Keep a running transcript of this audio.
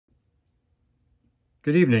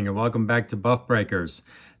Good evening and welcome back to Buff Breakers.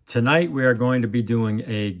 Tonight we are going to be doing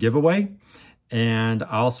a giveaway, and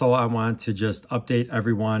also I want to just update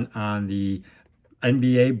everyone on the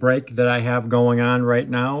NBA break that I have going on right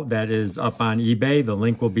now that is up on eBay. The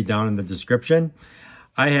link will be down in the description.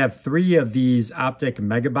 I have 3 of these Optic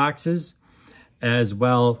Mega Boxes as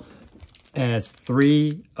well as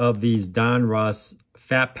 3 of these Donruss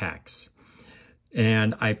Fat Packs,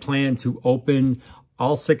 and I plan to open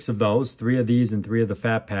all 6 of those, 3 of these and 3 of the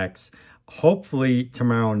Fat Packs, hopefully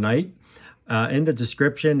tomorrow night. In the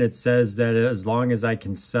description, it says that as long as I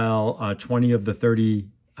can sell 20 of the 30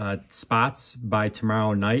 spots by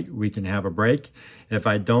tomorrow night, we can have a break. If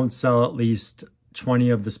I don't sell at least 20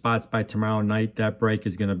 of the spots by tomorrow night, that break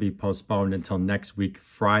is going to be postponed until next week,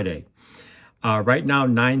 Friday. Right now,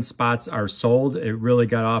 9 spots are sold. It really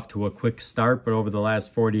got off to a quick start, but over the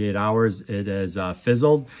last 48 hours, it has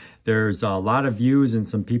fizzled. There's a lot of views and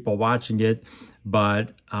some people watching it,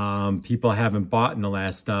 but people haven't bought in the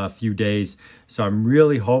last few days. So I'm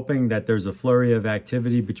really hoping that there's a flurry of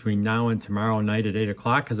activity between now and tomorrow night at 8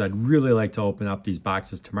 o'clock, because I'd really like to open up these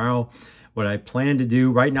boxes tomorrow. What I plan to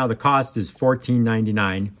do, right now the cost is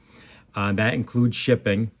 $14.99. That includes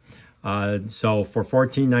shipping. So for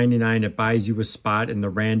 $14.99, it buys you a spot in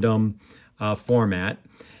the random format.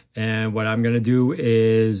 And what I'm going to do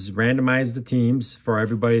is randomize the teams for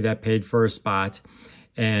everybody that paid for a spot.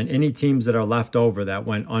 And any teams that are left over that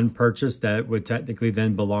went unpurchased that would technically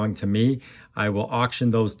then belong to me, I will auction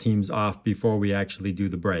those teams off before we actually do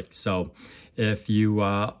the break. So if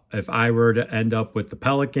I were to end up with the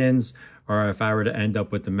Pelicans, or if I were to end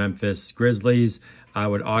up with the Memphis Grizzlies, I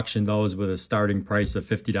would auction those with a starting price of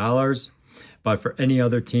 $50. But for any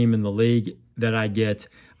other team in the league that I get,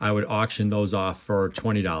 I would auction those off for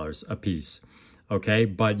 $20 a piece. Okay,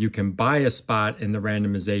 but you can buy a spot in the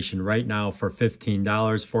randomization right now for $15,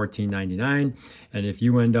 $14.99. And if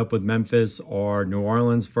you end up with Memphis or New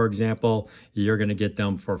Orleans, for example, you're going to get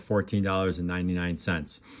them for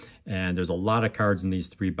 $14.99. And there's a lot of cards in these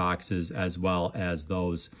 3 boxes as well as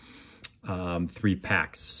those 3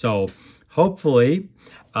 packs. So hopefully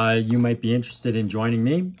you might be interested in joining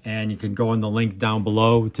me, and you can go in the link down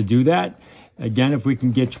below to do that. Again, if we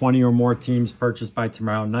can get 20 or more teams purchased by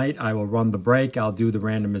tomorrow night, I will run the break, I'll do the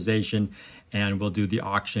randomization, and we'll do the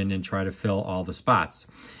auction and try to fill all the spots.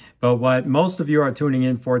 But what most of you are tuning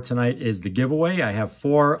in for tonight is the giveaway. I have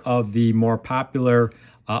 4 of the more popular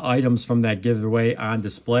items from that giveaway on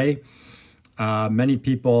display. Many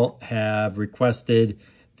people have requested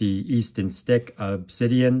the Easton Stick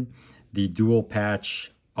Obsidian, the Dual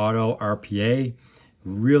Patch Auto RPA.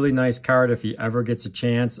 Really nice card. If he ever gets a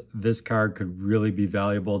chance, this card could really be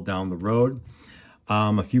valuable down the road.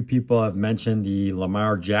 A few people have mentioned the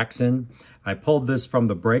Lamar Jackson. I pulled this from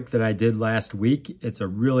the break that I did last week. It's a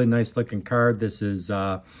really nice looking card. This is,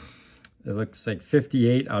 it looks like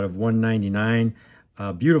 58 out of 199.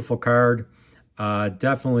 Beautiful card.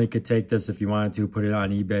 Definitely could take this if you wanted to, put it on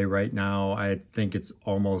eBay right now. I think it's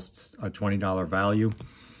almost a $20 value.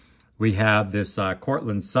 We have this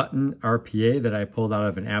Cortland Sutton RPA that I pulled out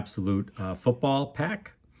of an Absolute Football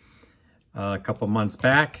pack a couple months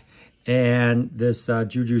back. And this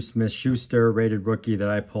Juju Smith-Schuster rated rookie that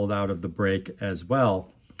I pulled out of the break as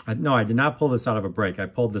well. No, I did not pull this out of a break. I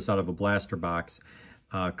pulled this out of a blaster box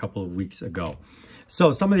a couple of weeks ago. So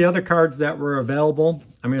some of the other cards that were available,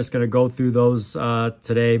 I'm just going to go through those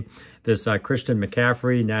today. This Christian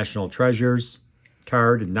McCaffrey National Treasures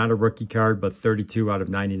card, not a rookie card, but 32 out of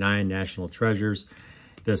 99 National Treasures.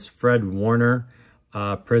 This Fred Warner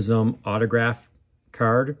Prism autograph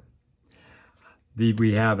card.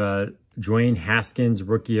 We have a Dwayne Haskins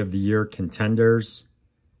Rookie of the Year Contenders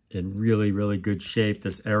in really, really good shape.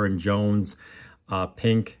 This Aaron Jones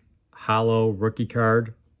pink hollow rookie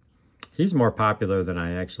card. He's more popular than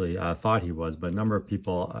I actually thought he was, but a number of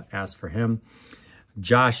people asked for him.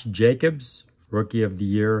 Josh Jacobs Rookie of the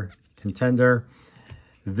Year Contender.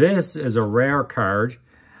 This is a rare card.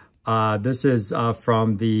 This is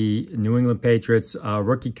from the New England Patriots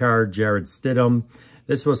rookie card, Jarrett Stidham.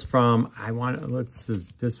 This was from,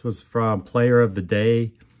 this was from Player of the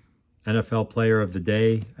Day, NFL Player of the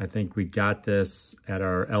Day. I think we got this at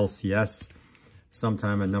our LCS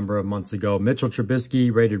sometime a number of months ago. Mitchell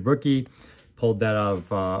Trubisky, rated rookie. Pulled that out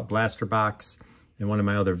of blaster box in one of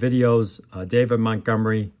my other videos. David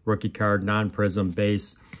Montgomery, rookie card, non-prism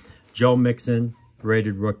base. Joe Mixon,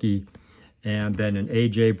 rated rookie, and then an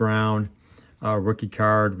A.J. Brown rookie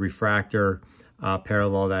card, refractor,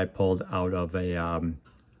 parallel that I pulled out of a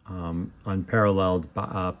unparalleled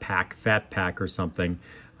pack, fat pack or something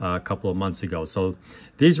a couple of months ago. So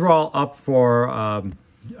these were all up for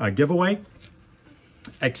a giveaway.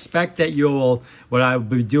 expect that what I'll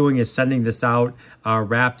be doing is sending this out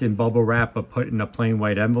wrapped in bubble wrap, but put in a plain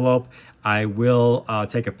white envelope. I will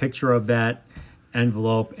take a picture of that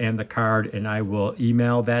envelope and the card, and I will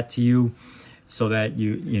email that to you so that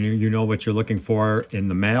you know what you're looking for in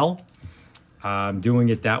the mail. I'm doing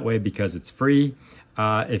it that way because it's free.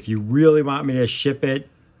 If you really want me to ship it,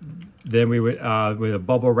 then we would, with a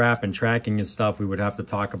bubble wrap and tracking and stuff, we would have to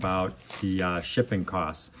talk about the shipping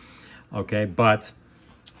costs. Okay, but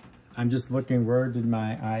I'm just looking, where did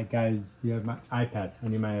my, guys, you have my iPad? I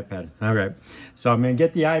need my iPad. All right, so I'm gonna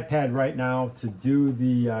get the iPad right now to do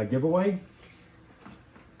the giveaway.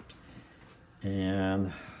 And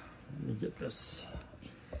let me get this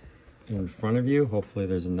in front of you. Hopefully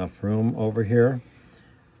there's enough room over here.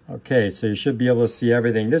 Okay, so you should be able to see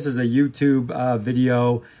everything. This is a YouTube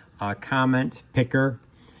video comment picker.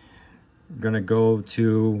 I'm gonna go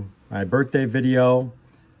to my birthday video,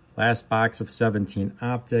 last box of 17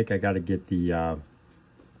 Optic. I gotta get the,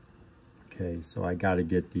 okay, so I gotta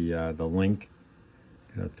get the link.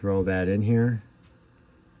 Gonna throw that in here.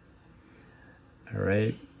 All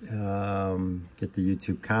right, get the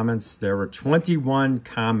YouTube comments. There were 21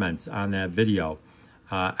 comments on that video.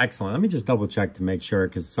 Excellent. Let me just double check to make sure,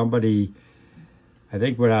 because somebody, I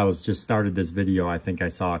think when I was just started this video, I think I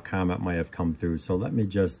saw a comment might have come through. So let me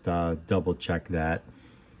just double check that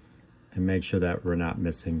and make sure that we're not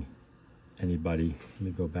missing anybody. Let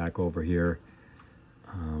me go back over here.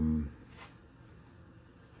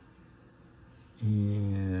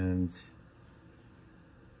 And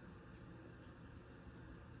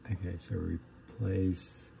okay, so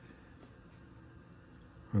replace.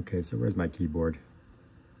 Okay, so where's my keyboard?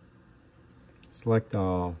 Select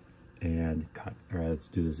all and cut. All right, let's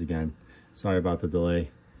do this again. Sorry about the delay.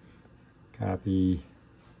 Copy.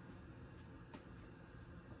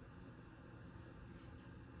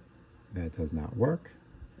 That does not work.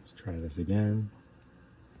 Let's try this again.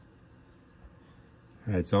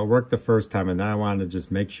 All right, so it worked the first time, and then I wanted to just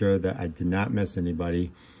make sure that I did not miss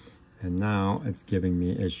anybody. And now it's giving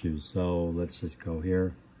me issues. So let's just go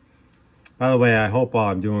here. By the way, I hope while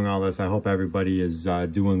I'm doing all this, I hope everybody is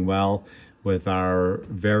doing well with our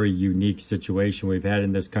very unique situation we've had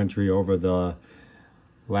in this country over the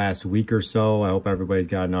last week or so. I hope everybody's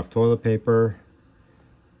got enough toilet paper.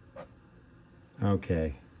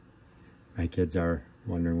 Okay. My kids are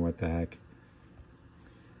wondering what the heck.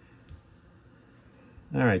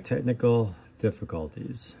 All right, technical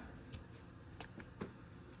difficulties.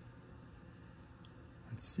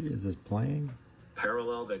 Let's see, is this playing?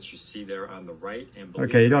 Parallel that you see there on the right. And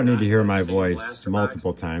okay, you don't need to hear my voice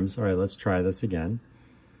multiple times. All right, let's try this again.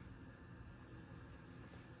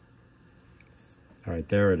 All right,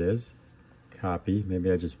 there it is. Copy.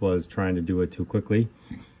 Maybe I just was trying to do it too quickly.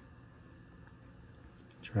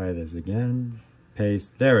 Try this again.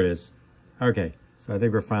 Paste. There it is. Okay, so I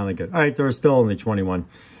think we're finally good. All right, there are still only 21.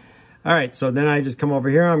 All right, so then I just come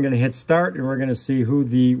over here. I'm going to hit start, and we're going to see who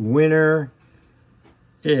the winner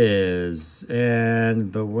is.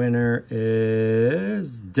 And the winner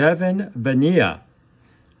is Devin Bonilla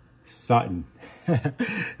Sutton. All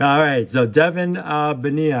right, so Devin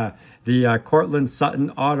Bonilla, the Cortland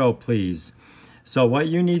Sutton auto, please. So what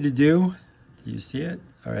you need to do you see it?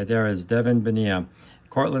 All right, there is Devin Bonilla,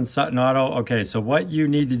 Cortland Sutton auto. Okay, so what you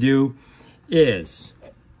need to do is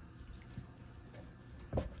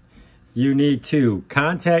you need to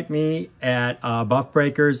contact me at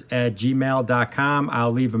buffbreakers@gmail.com.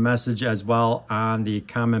 I'll leave a message as well on the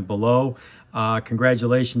comment below.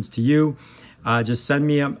 Congratulations to you. Just send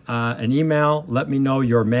me an email. Let me know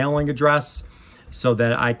your mailing address so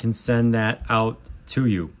that I can send that out to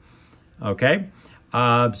you. Okay?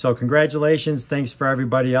 So congratulations. Thanks for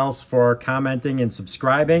everybody else for commenting and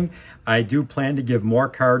subscribing. I do plan to give more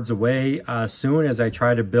cards away soon as I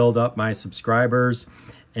try to build up my subscribers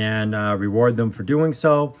and reward them for doing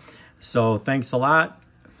so. So thanks a lot.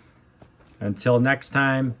 Until next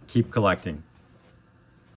time, keep collecting.